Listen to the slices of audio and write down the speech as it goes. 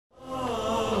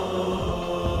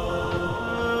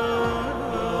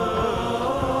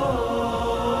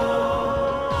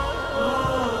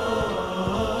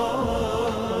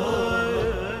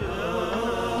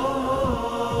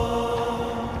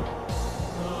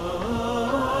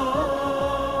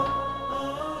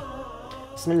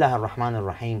Bismillah ar-Rahman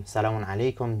ar-Rahim. Salamun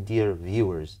alaikum, dear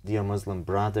viewers, dear Muslim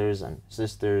brothers and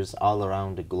sisters all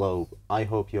around the globe. I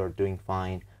hope you are doing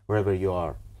fine wherever you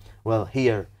are. Well,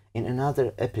 here in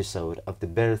another episode of The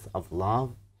Birth of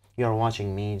Love, you are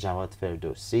watching me, Jawad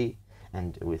Ferdowsi,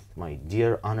 and with my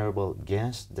dear honorable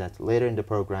guest that later in the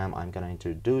program I'm going to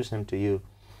introduce him to you.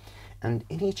 And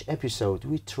in each episode,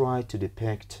 we try to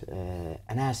depict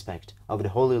an aspect of the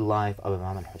holy life of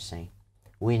Imam Husain.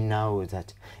 We know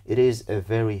that it is a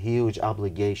very huge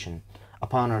obligation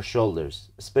upon our shoulders,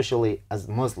 especially as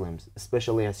Muslims,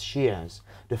 especially as Shias,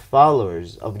 the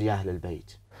followers of the Ahlul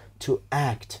Bayt, to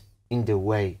act in the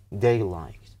way they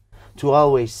liked, to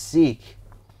always seek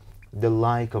the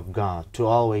like of God, to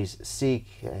always seek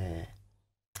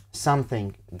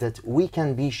something that we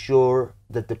can be sure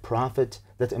that the Prophet,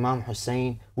 that Imam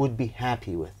Husain would be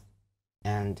happy with.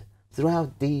 And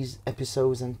throughout these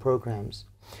episodes and programs,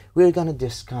 we're going to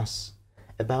discuss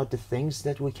about the things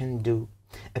that we can do,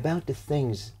 about the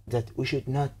things that we should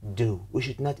not do, we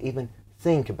should not even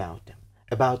think about them,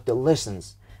 about the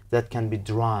lessons that can be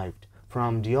derived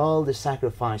from all the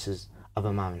sacrifices of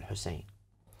Imam al-Husayn.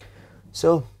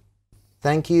 So,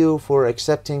 thank you for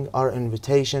accepting our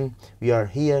invitation. We are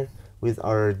here with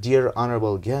our dear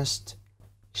honorable guest,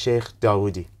 Sheikh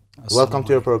Dawoodi. Welcome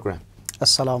to your program.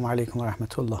 Assalamu alaikum wa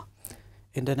rahmatullah.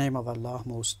 In the name of Allah,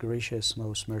 most gracious,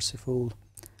 most merciful.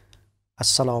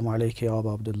 Assalamu alayka ya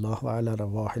Aba Abdullah wa ala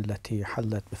rawahi allati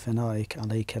hallat bifinaik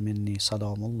alayka minni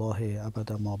salamullahi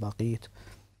abada ma baqit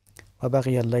wa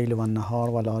baghiya al-layl wa an-nahar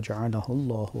wa la ja'alahu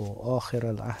Allahu akhir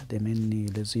al-ahd minni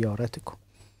li ziyaratikum.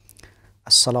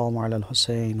 Assalamu ala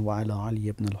al-Husayn wa ala Ali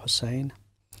ibn al-Husayn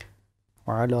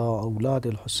wa ala awlad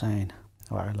al-Husayn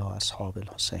wa ala ashab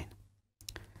al-Husayn.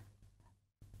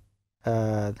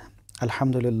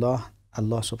 Alhamdulillah,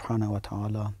 Allah subhanahu wa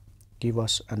ta'ala give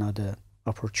us another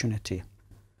opportunity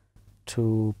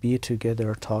to be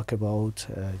together, talk about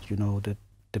the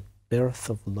birth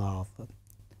of love,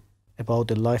 about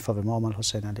the life of Imam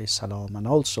al-Husayn alayhi salam, and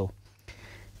also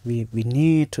we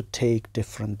need to take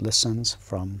different lessons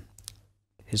from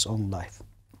his own life.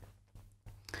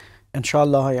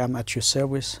 Inshallah, I am at your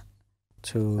service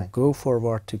to go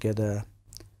forward together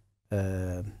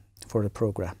for the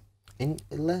program. In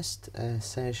the last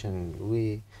session,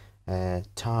 we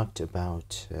talked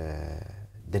about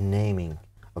the naming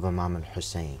of Imam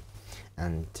al-Husayn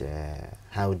and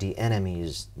how the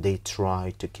enemies, they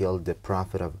tried to kill the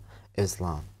Prophet of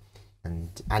Islam. And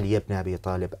Ali ibn Abi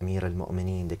Talib, Amir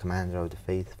al-Mu'mineen, the commander of the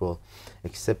faithful,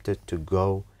 accepted to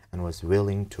go and was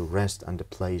willing to rest on the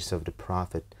place of the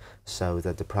Prophet so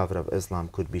that the Prophet of Islam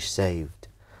could be saved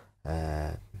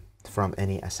from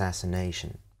any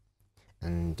assassination.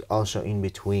 And also in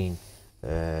between,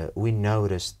 we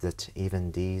noticed that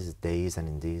even these days and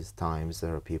in these times,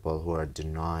 there are people who are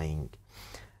denying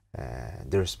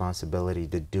the responsibility,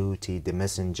 the duty, the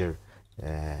messenger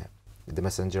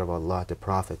of Allah, the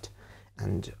Prophet,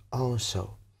 and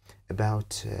also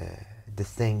about the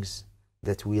things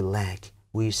that we lack.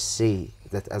 We see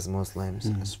that as Muslims,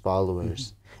 as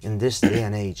followers, in this day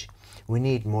and age, we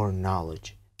need more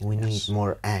knowledge, we need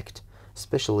more act,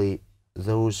 especially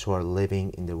those who are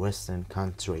living in the Western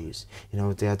countries,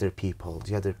 the other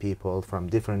people from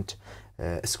different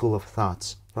school of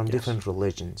thoughts, from different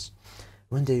religions.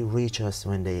 When they reach us,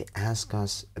 when they ask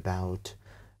us about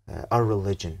our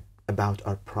religion, about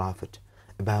our Prophet,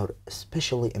 about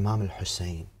especially Imam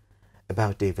al-Husayn,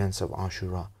 about the events of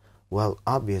Ashura, well,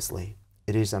 obviously,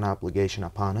 it is an obligation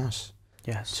upon us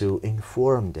to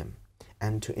inform them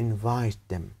and to invite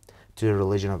them to the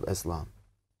religion of Islam,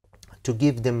 to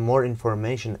give them more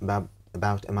information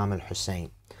about Imam al-Husayn.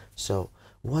 So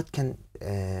what can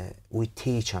we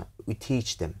teach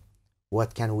them?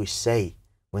 What can we say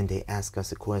when they ask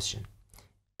us a question?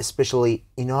 Especially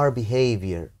in our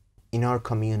behavior, in our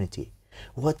community.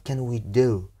 What can we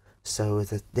do so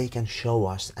that they can show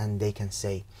us and they can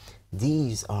say,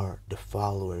 these are the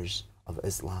followers of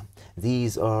Islam.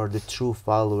 These are the true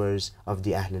followers of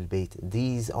the Ahlul Bayt.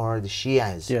 These are the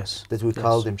Shias that we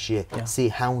call them Shia. See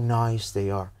how nice they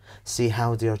are. See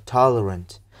how they are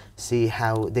tolerant. See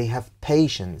how they have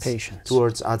patience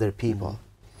towards other people.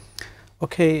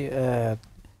 Okay,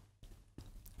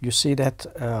 you see that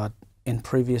in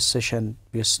previous session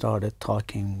we started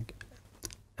talking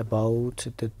about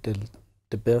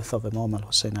the birth of Imam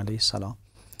al-Husayn alayhi salam.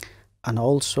 And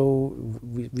also,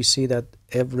 we see that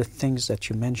everything that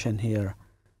you mentioned here,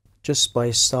 just by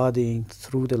studying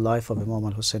through the life of Imam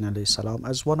al-Husayn alayhi salam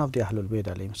as one of the Ahlul Bayt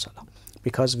alayhi salam,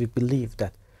 because we believe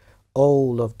that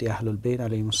all of the Ahlul Bayt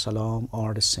alayhi salam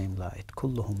are the same light.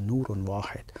 Kulluhum nurun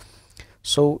wahid.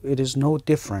 So it is no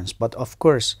difference. But of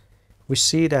course, we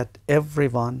see that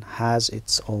everyone has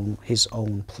his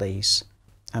own place,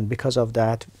 and because of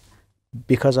that,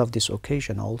 because of this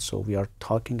occasion also, we are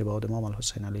talking about Imam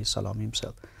Husain alayhi salam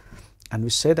himself, and we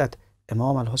say that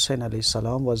Imam Husain alayhi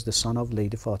salam was the son of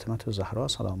Lady Fatima Zahra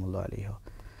salamullah alayha.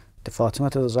 The Fatima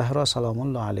Zahra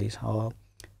salamullah alayha,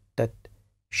 that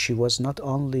she was not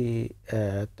only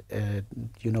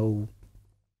you know,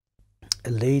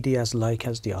 a lady as like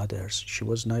as the others. She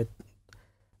was not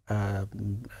a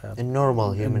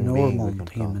normal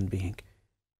human being.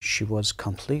 She was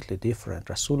completely different.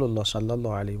 Rasulullah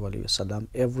sallallahu alaihi wasallam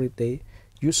every day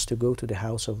used to go to the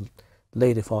house of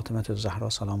Lady Fatima Zahra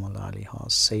salamullah alayha,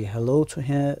 say hello to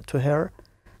her,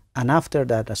 and after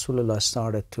that Rasulullah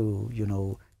started to, you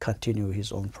know, continue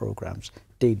his own programs,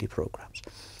 daily programs.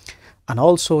 And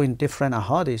also in different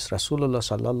ahadith, Rasulullah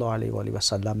sallallahu alaihi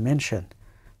wasallam mentioned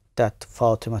that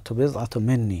Fatima bid'atu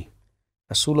minni.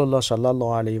 Rasulullah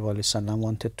sallallahu alaihi wasallam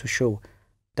wanted to show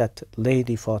that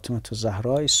Lady Fatima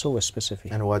Zahra is so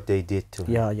specific. And what they did to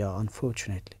her. Yeah,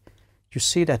 unfortunately. You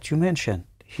see that you mentioned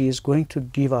he is going to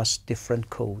give us different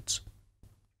codes,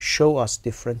 show us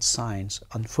different signs.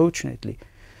 Unfortunately,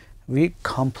 we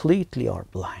completely are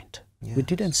blind. Yes. We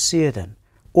didn't see them,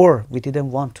 or we didn't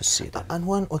want to see them. On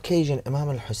one occasion, Imam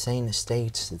al-Hussein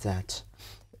states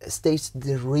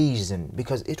the reason,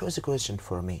 because it was a question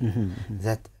for me,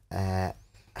 that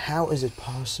how is it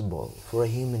possible for a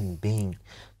human being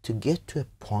to get to a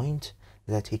point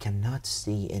that he cannot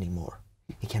see anymore,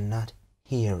 he cannot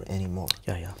hear anymore?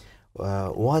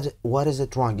 What is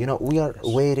it wrong? You know, we are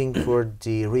waiting for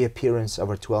the reappearance of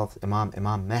our 12th Imam,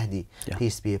 Imam Mahdi,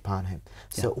 peace be upon him.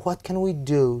 So what can we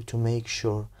do to make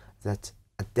sure that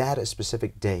at that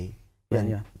specific day,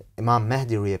 when Imam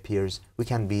Mahdi reappears, we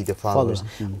can be the followers?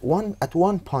 At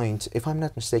one point, if I'm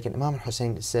not mistaken, Imam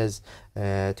Hussein says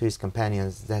to his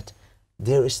companions that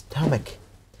their stomach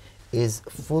is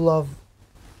full of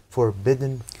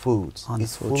forbidden foods.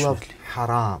 It's full of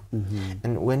haram.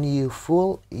 And when you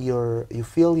fill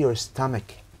your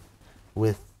stomach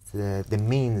with the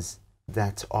means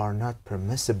that are not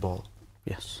permissible,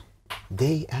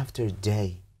 day after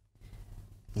day,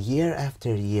 year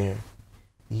after year,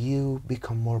 you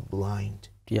become more blind.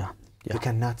 You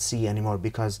cannot see anymore,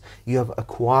 because you have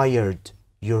acquired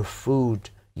your food,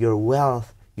 your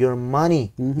wealth, your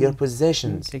money, your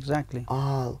possessions,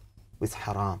 all with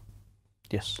haram.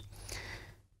 Yes.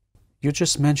 You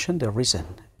just mentioned the reason.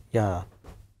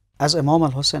 As Imam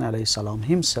al-Hussein alayhi salam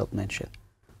himself mentioned,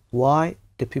 why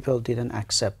the people didn't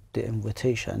accept the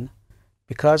invitation,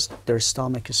 because their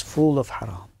stomach is full of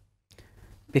haram,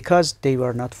 because they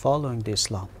were not following the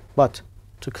Islam. But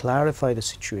to clarify the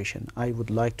situation, I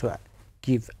would like to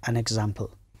give an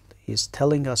example. He's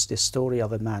telling us the story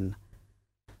of a man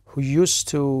who used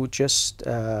to just,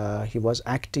 he was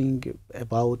acting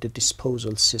about the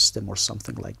disposal system or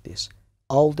something like this.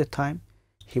 All the time,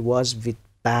 he was with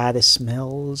bad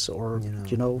smells, or,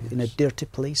 you know, in a dirty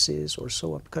places or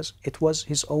so on, because it was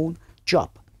his own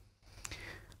job.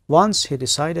 Once he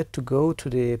decided to go to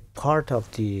the part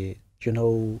of the, you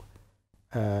know,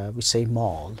 we say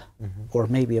mall, or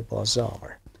maybe a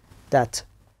bazaar, that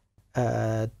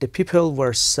the people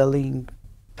were selling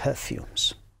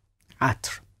perfumes,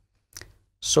 atr.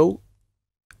 So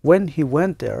when he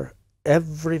went there,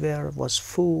 everywhere was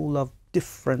full of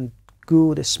different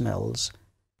good smells.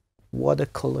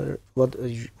 Watercolor,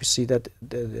 you see that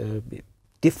the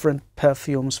different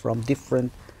perfumes from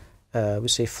different, we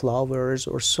say, flowers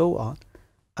or so on.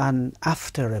 And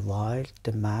after a while,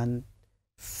 the man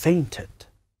fainted,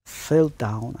 fell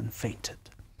down and fainted.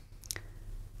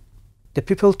 The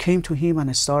people came to him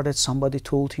and somebody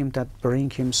told him that bring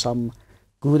him some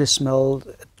good smell,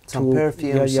 some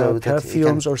perfumes,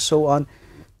 perfumes or so on,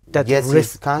 that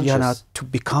conscious. To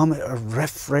become a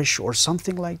refresh or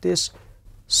something like this.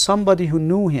 Somebody who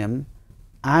knew him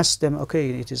asked them,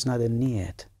 okay, it is not a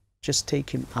need, just take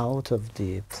him out of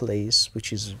the place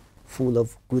which is full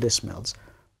of good smells,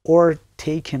 or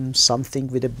take him something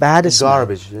with a bad smell.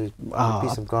 Garbage, a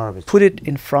piece of garbage. Put it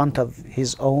in front of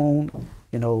his own,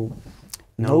 you know,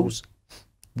 nose.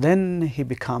 Then he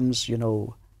becomes, you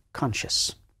know,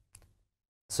 conscious.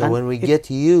 So when we get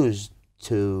used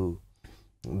to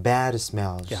bad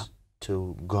smells,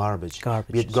 to garbage,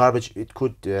 it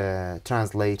could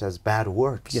translate as bad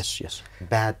works.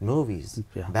 Bad movies,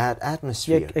 bad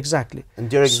atmosphere. Exactly. And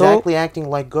they're exactly acting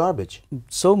like garbage.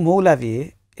 So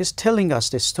Mawlavi is telling us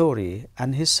the story,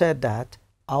 and he said that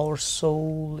our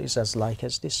soul is as like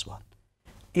as this one.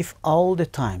 If all the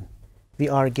time we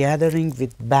are gathering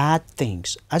with bad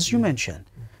things, as you mentioned,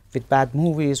 with bad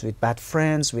movies, with bad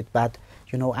friends, with bad,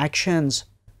 you know, actions,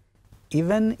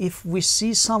 Even if we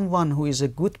see someone who is a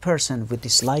good person, we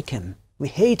dislike him, we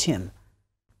hate him.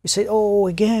 We say, oh,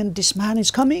 again, this man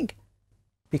is coming.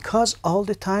 Because all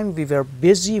the time we were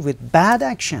busy with bad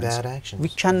actions. Bad actions. We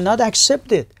cannot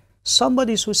accept it.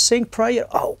 Somebody who's saying prayer,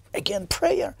 oh, again,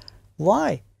 prayer.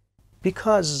 Why?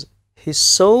 Because his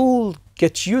soul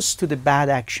gets used to the bad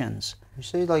actions. You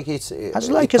see, like it's as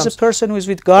a person who is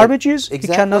with garbages, exactly, he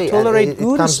cannot tolerate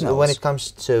good smells. When it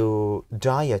comes to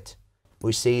diet,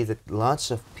 we see that lots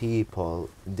of people,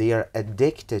 they are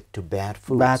addicted to bad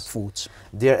foods. Bad foods.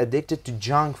 They are addicted to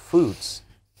junk foods,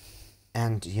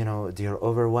 and you know they are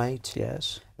overweight.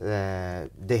 Yes.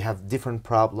 They have different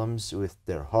problems with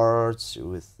their hearts,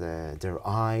 with their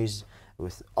eyes,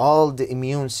 with all the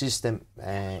immune system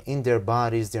in their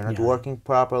bodies. They're not working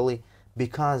properly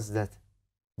because that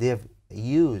they have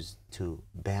used to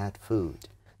bad food.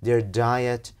 Their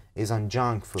diet is on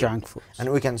junk food. Junk foods.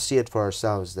 And we can see it for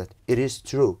ourselves that it is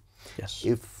true. Yes.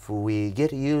 If we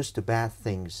get used to bad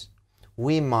things,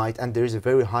 we might, and there is a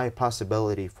very high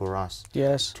possibility for us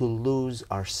to lose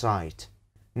our sight.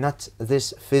 Not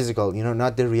this physical, you know,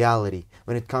 not the reality.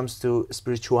 When it comes to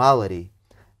spirituality,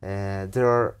 there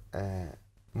are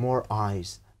more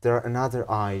eyes. There are another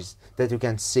eyes that you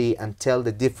can see and tell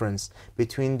the difference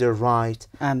between the right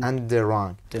and the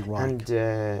wrong. And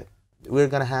we're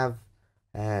going to have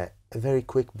a very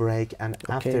quick break. And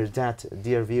after that,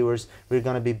 dear viewers, we're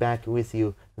going to be back with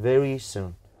you very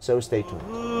soon. So stay tuned.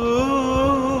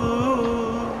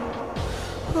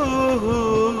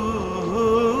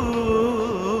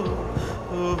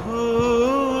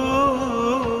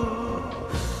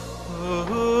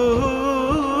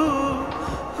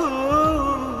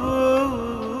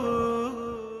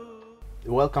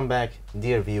 Welcome back,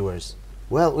 dear viewers.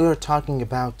 Well, we were talking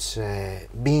about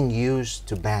being used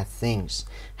to bad things,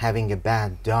 having a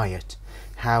bad diet,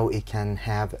 how it can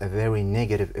have a very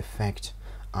negative effect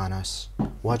on us.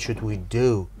 What should we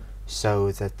do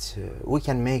so that we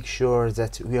can make sure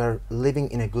that we are living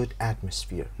in a good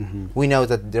atmosphere? We know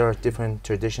that there are different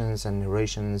traditions and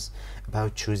narrations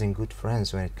about choosing good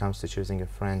friends. When it comes to choosing a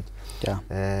friend,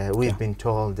 we've been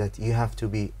told that you have to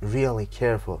be really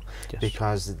careful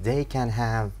because they can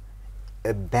have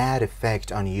a bad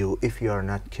effect on you if you are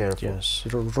not careful. Yes,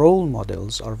 role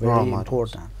models are very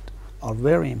important.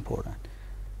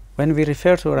 When we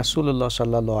refer to Rasulullah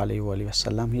sallallahu alaihi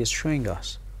wasallam, he is showing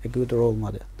us a good role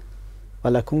model.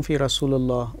 وَلَكُمْ فِي رَسُولِ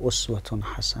اللَّهِ أُسْوَةٌ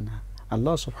حَسَنَةٌ.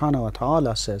 Allah subhanahu wa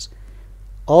ta'ala says,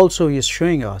 also he is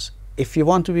showing us, if you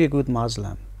want to be a good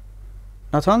Muslim,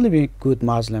 not only be a good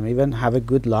Muslim, even have a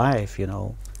good life, you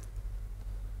know,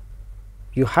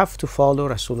 you have to follow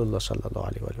Rasulullah sallallahu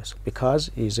alaihi wasallam because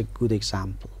he is a good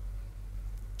example,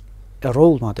 a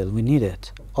role model. We need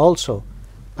it. Also,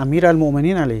 Amir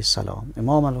al-Mu'mineen alayhi salam,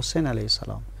 Imam Husain alayhi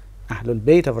salam, Ahlul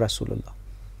Bayt of Rasulullah.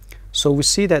 So we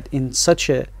see that in such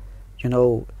a, you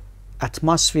know,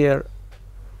 atmosphere,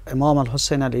 Imam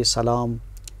al-Husain alayhi salam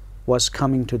was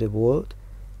coming to the world.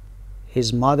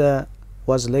 His mother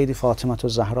was Lady Fatima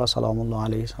Zahra salamullah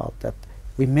alayha, that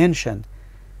we mentioned.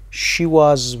 She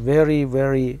was very,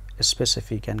 very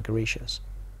specific and gracious.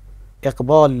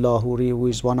 Iqbal Lahori, who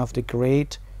is one of the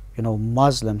great, you know,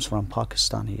 Muslims from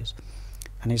Pakistan, he is,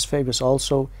 and he's famous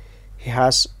also. He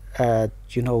has,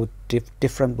 you know,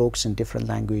 different books in different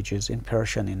languages, in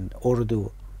Persian, in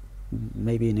Urdu,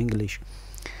 maybe in English.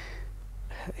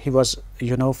 He was,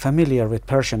 you know, familiar with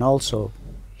Persian also.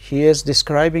 He is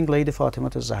describing Lady Fatima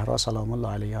Zahra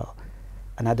salamullah alayha,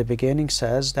 and at the beginning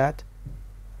says that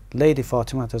Lady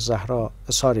Fatima Zahra,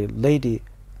 Lady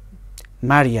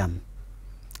Maryam,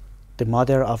 the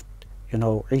mother of, you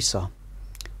know, Isa,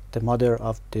 the mother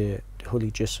of the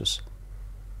Holy Jesus,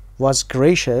 was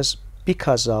gracious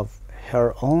because of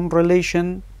her own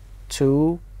relation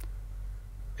to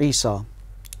Isa.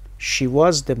 She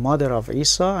was the mother of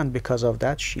Isa, and because of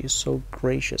that she is so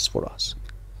gracious for us.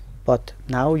 But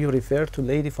now you refer to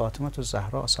Lady Fatima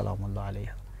Zahra salamullah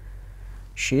alayha.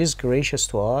 She is gracious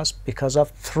to us because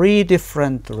of three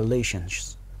different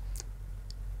relations.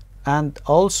 And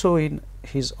also in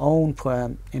his own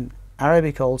poem in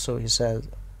Arabic also he says,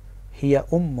 Hiya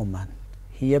ummu man,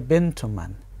 Hiya bintu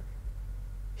man,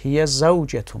 Hiya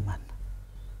zawjatu man.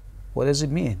 What does it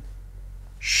mean?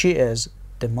 She is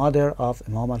the mother of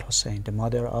Imam al-Husain, the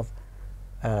mother of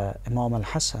Imam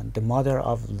al-Hassan, the mother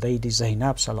of Lady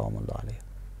Zainab salamullah alayha.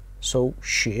 So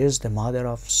she is the mother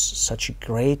of such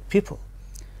great people.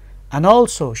 And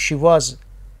also she was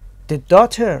the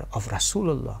daughter of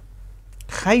Rasulullah,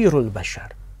 Khairul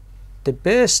Bashar. The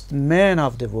best man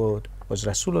of the world was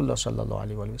Rasulullah sallallahu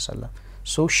alaihi wasallam.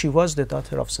 So she was the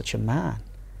daughter of such a man.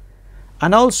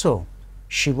 And also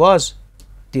she was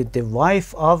the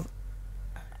wife of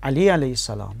Ali alayhi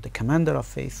salam, the commander of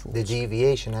faithful. The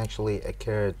deviation actually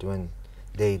occurred when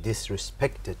they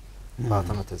disrespected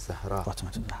Fatima al-Zahra.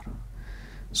 Fatima al-Zahra.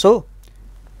 So,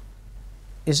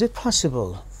 is it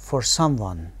possible for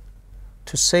someone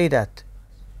to say that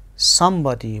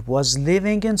somebody was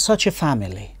living in such a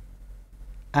family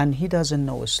and he doesn't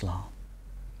know Islam?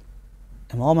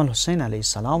 Imam Husain alayhi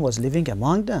salam was living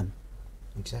among them.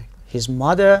 Exactly. His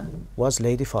mother was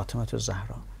Lady Fatima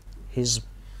al-Zahra. His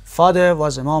father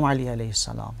was Imam Ali alayhi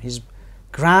salam. His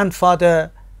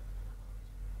grandfather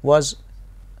was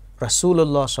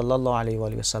Rasulullah sallallahu alayhi wa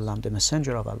sallam, the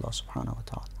messenger of Allah subhanahu wa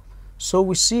ta'ala. So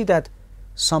we see that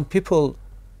some people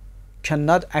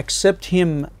cannot accept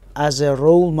him as a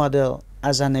role model,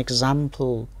 as an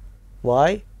example.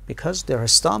 Why? Because their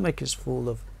stomach is full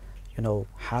of,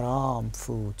 haram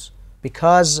foods.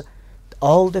 Because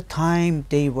all the time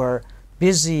they were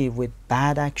busy with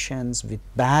bad actions, with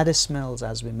bad smells,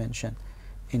 as we mentioned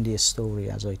in the story,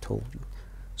 as I told you.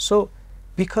 So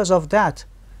because of that,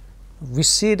 we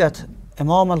see that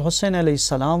Imam al-Husain alayhi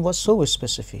salam was so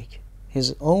specific.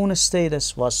 His own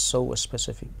status was so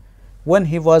specific. When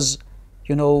he was,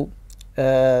 he came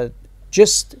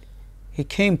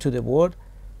to the world,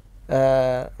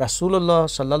 Rasulullah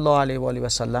sallallahu alayhi wa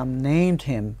sallam named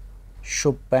him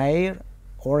Shubayr,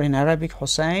 or in Arabic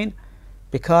Hussein,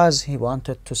 because he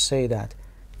wanted to say that,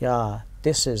 yeah,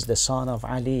 this is the son of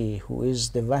Ali, who is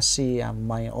the wasi and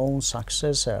my own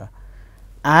successor.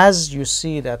 As you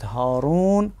see that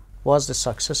Harun was the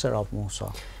successor of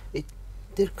Musa.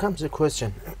 There comes a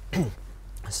question.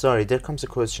 Sorry, there comes a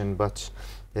question, but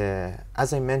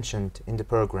as I mentioned in the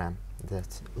program,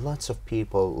 that lots of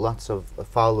people, lots of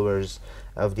followers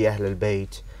of the Ahl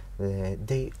al-Bayt,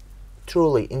 they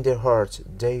truly in their heart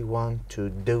they want to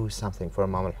do something for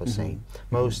Imam al-Husain.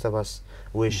 Most of us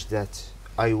wish that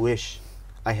I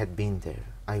had been there.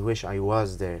 I wish I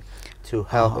was there to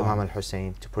help Imam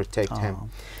al-Husain, to protect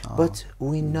him. But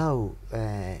we know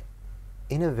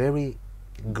in a very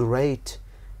great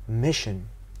mission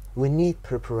we need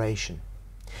preparation.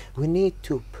 We need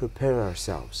to prepare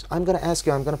ourselves. I'm going to ask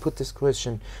you, I'm going to put this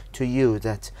question to you,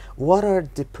 that what are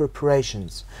the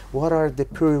preparations, what are the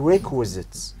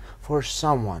prerequisites for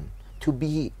someone to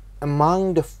be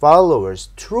among the followers,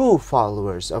 true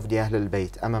followers of the Ahl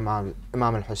al-Bayt,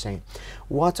 Imam al-Husain?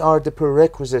 What are the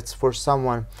prerequisites for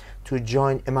someone to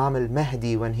join Imam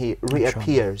al-Mahdi when he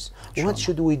reappears? What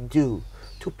should we do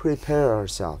to prepare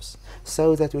ourselves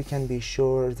so that we can be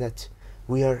sure that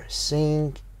we are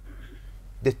seeing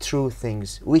the true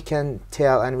things? We can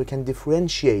tell and we can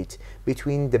differentiate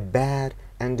between the bad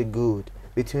and the good,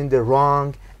 between the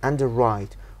wrong and the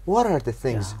right. What are the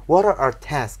things? What are our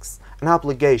tasks and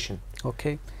obligation?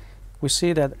 Okay, we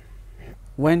see that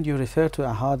when you refer to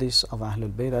ahadith of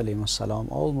Ahlul Bayt alayhi salam,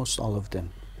 almost all of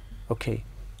them, okay,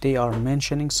 they are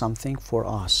mentioning something for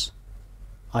us.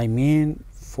 I mean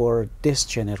for this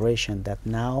generation, that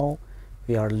now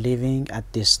we are living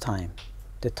at this time,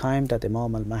 the time that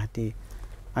Imam al-Mahdi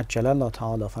Ajjalallahu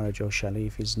ta'ala Farajahu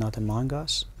Sharif is not among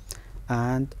us,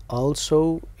 and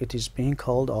also it is being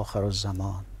called Akhir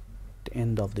al-Zaman, the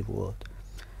end of the world.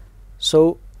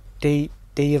 So they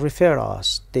refer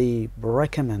us, they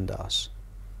recommend us,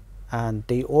 and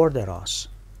they order us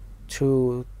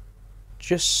to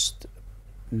just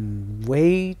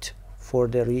wait for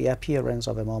the reappearance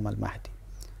of Imam al-Mahdi.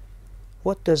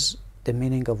 What does the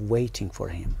meaning of waiting for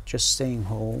him? Just staying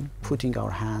home, putting our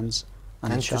hands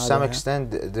on and each to other? some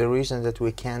extent, the reason that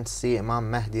we can't see Imam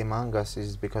Mahdi among us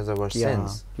is because of our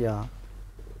sins. Yeah.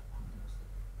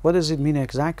 What does it mean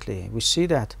exactly? We see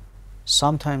that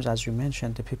sometimes, as you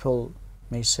mentioned, the people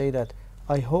may say that,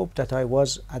 I hope that I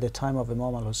was at the time of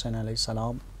Imam al-Husain alayhi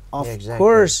salam. Of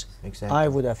course, I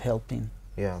would have helped him.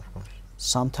 Yeah, of course.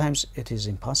 Sometimes it is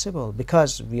impossible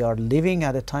because we are living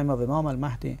at the time of Imam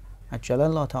al-Mahdi.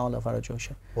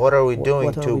 What are we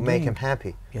doing to make him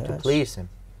happy, to please him?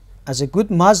 As a good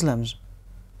Muslims,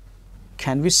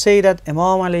 can we say that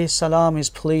Imam alayhi salam is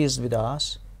pleased with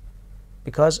us?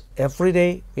 Because every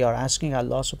day we are asking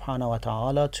Allah subhanahu wa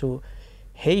ta'ala to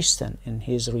hasten in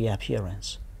his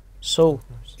reappearance. So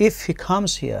if he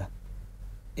comes here,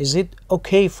 is it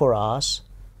okay for us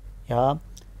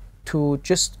to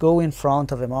just go in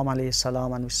front of Imam alayhi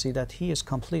salam and we see that he is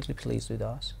completely pleased with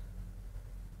us?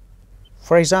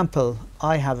 For example,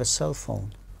 I have a cell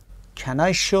phone. Can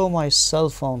I show my cell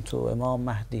phone to Imam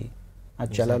Mahdi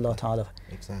Ajjalallahu ta'ala?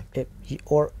 Exactly.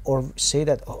 Or say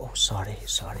that, oh, sorry,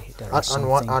 there is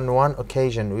something. On one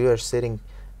occasion, we were sitting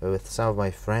with some of my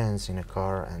friends in a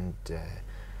car, and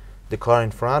the car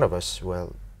in front of us,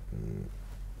 well,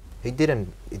 it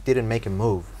didn't make a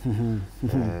move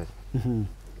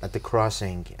at the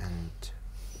crossing, and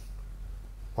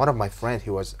one of my friends, he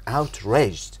was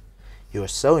outraged. He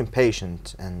was so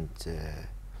impatient, and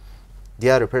the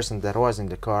other person that was in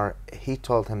the car, he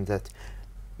told him that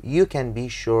you can be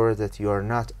sure that you are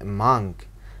not among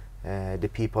the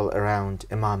people around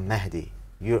Imam Mahdi.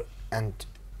 And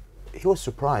he was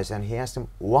surprised, and he asked him,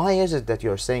 why is it that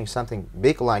you're saying something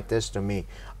big like this to me?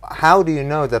 How do you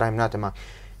know that I'm not among?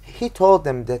 He told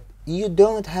them that you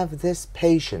don't have this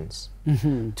patience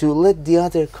to let the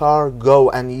other car go,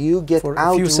 and you get For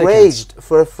a few outraged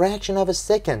for a fraction of a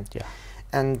second. Yeah.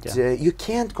 And you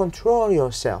can't control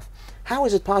yourself. How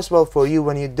is it possible for you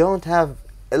when you don't have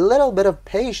a little bit of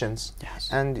patience? Yes.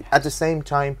 And at the same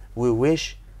time, we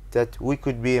wish that we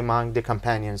could be among the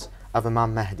companions of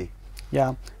Imam Mahdi.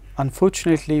 Yeah.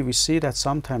 Unfortunately, we see that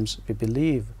sometimes we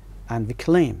believe and we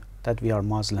claim that we are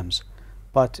Muslims,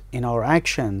 but in our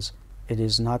actions, it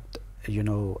is not,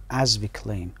 as we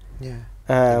claim. Yeah.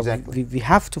 Exactly. We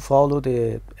have to follow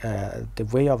the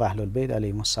way of Ahlul Bayt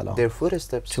alayhimus salam. Their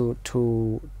footsteps.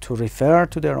 To refer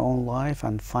to their own life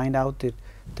and find out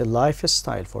the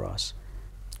lifestyle for us.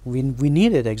 We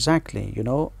need it, exactly.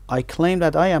 I claim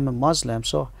that I am a Muslim,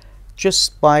 so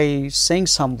just by saying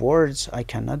some words, I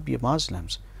cannot be a Muslim.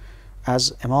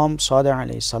 As Imam Sadiq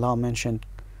alayhi salam mentioned,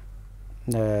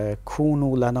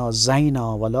 "Kunu lana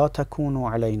zayna wa la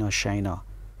takunu alayna shayna."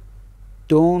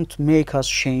 Don't make us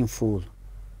shameful.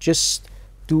 Just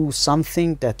do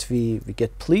something that we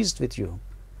get pleased with you.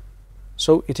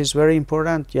 So it is very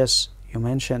important. Yes, you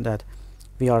mentioned that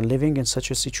we are living in such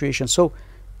a situation. So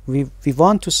we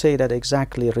want to say that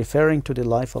exactly, referring to the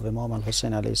life of Imam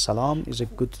Husain alayhi salam is a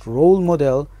good role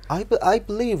model. I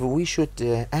believe we should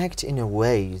act in a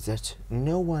way that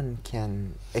no one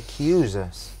can accuse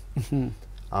us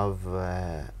of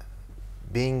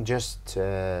being just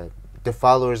the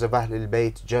followers of Ahlul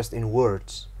Bayt just in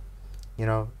words.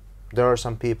 There are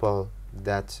some people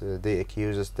that they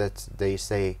accuse us, that they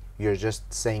say you're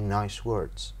just saying nice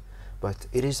words. But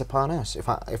it is upon us,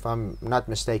 if I'm not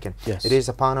mistaken, yes, it is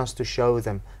upon us to show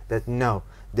them that no,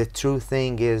 the true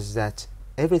thing is that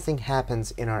everything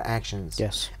happens in our actions.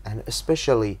 Yes. And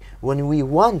especially when we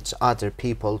want other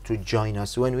people to join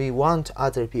us, when we want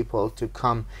other people to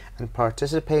come and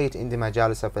participate in the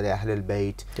majalis of Ahlul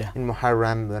Bayt, in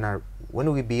Muharram,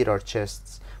 when we beat our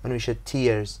chests, when we shed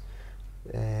tears,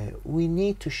 we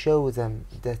need to show them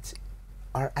that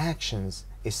our actions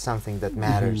is something that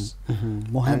matters.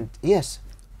 And yes,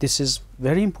 this is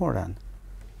very important.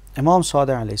 Imam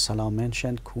Sadiq alayhi salam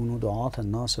mentioned, "Kunu du'at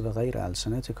an-nas bighayri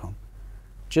alsanatikum."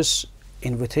 Just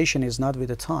invitation is not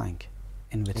with a tongue.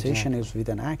 Invitation is with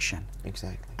an action.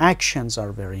 Exactly. Actions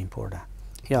are very important.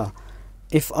 Yeah.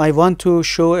 If I want to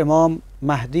show Imam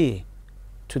Mahdi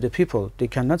to the people, they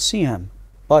cannot see him,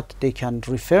 but they can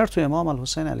refer to Imam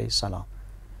al-Husain alayhi salam.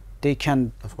 They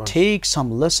can take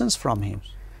some lessons from him.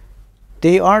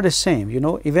 They are the same.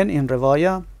 Even in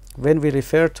Riwayah, when we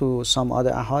refer to some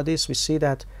other ahadith, we see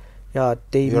that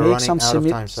they make some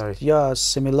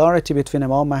similarity between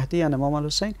Imam Mahdi and Imam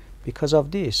al-Husain. Because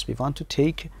of this, we want to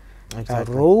take a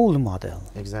role model.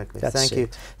 Exactly. That's Thank you.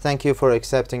 it. Thank you for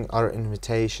accepting our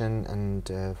invitation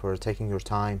and for taking your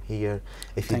time here.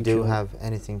 If you do have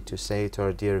anything to say to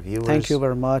our dear viewers, thank you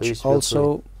very much. Please feel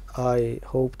Also, free. I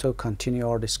hope to continue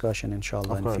our discussion,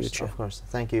 inshallah, in the future. Of course.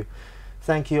 Thank you.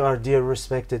 Thank you, our dear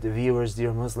respected viewers,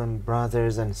 dear Muslim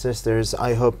brothers and sisters.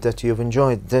 I hope that you've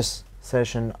enjoyed this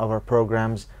session of our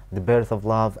programs, The Birth of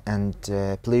Love, and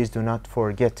please do not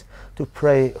forget to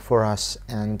pray for us.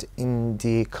 And in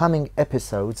the coming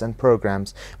episodes and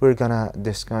programs, we're gonna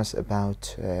discuss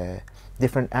about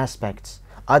different aspects,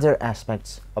 other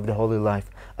aspects of the holy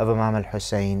life of Imam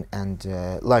al-Husayn. And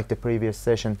like the previous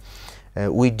session,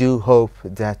 we do hope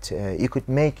that you could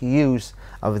make use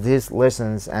of these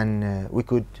lessons, and we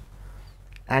could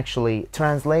actually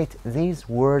translate these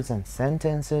words and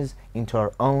sentences into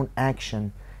our own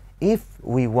action if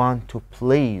we want to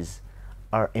please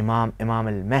our Imam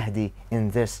al-Mahdi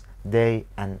in this day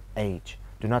and age.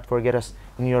 Do not forget us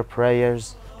in your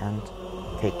prayers, and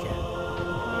take care.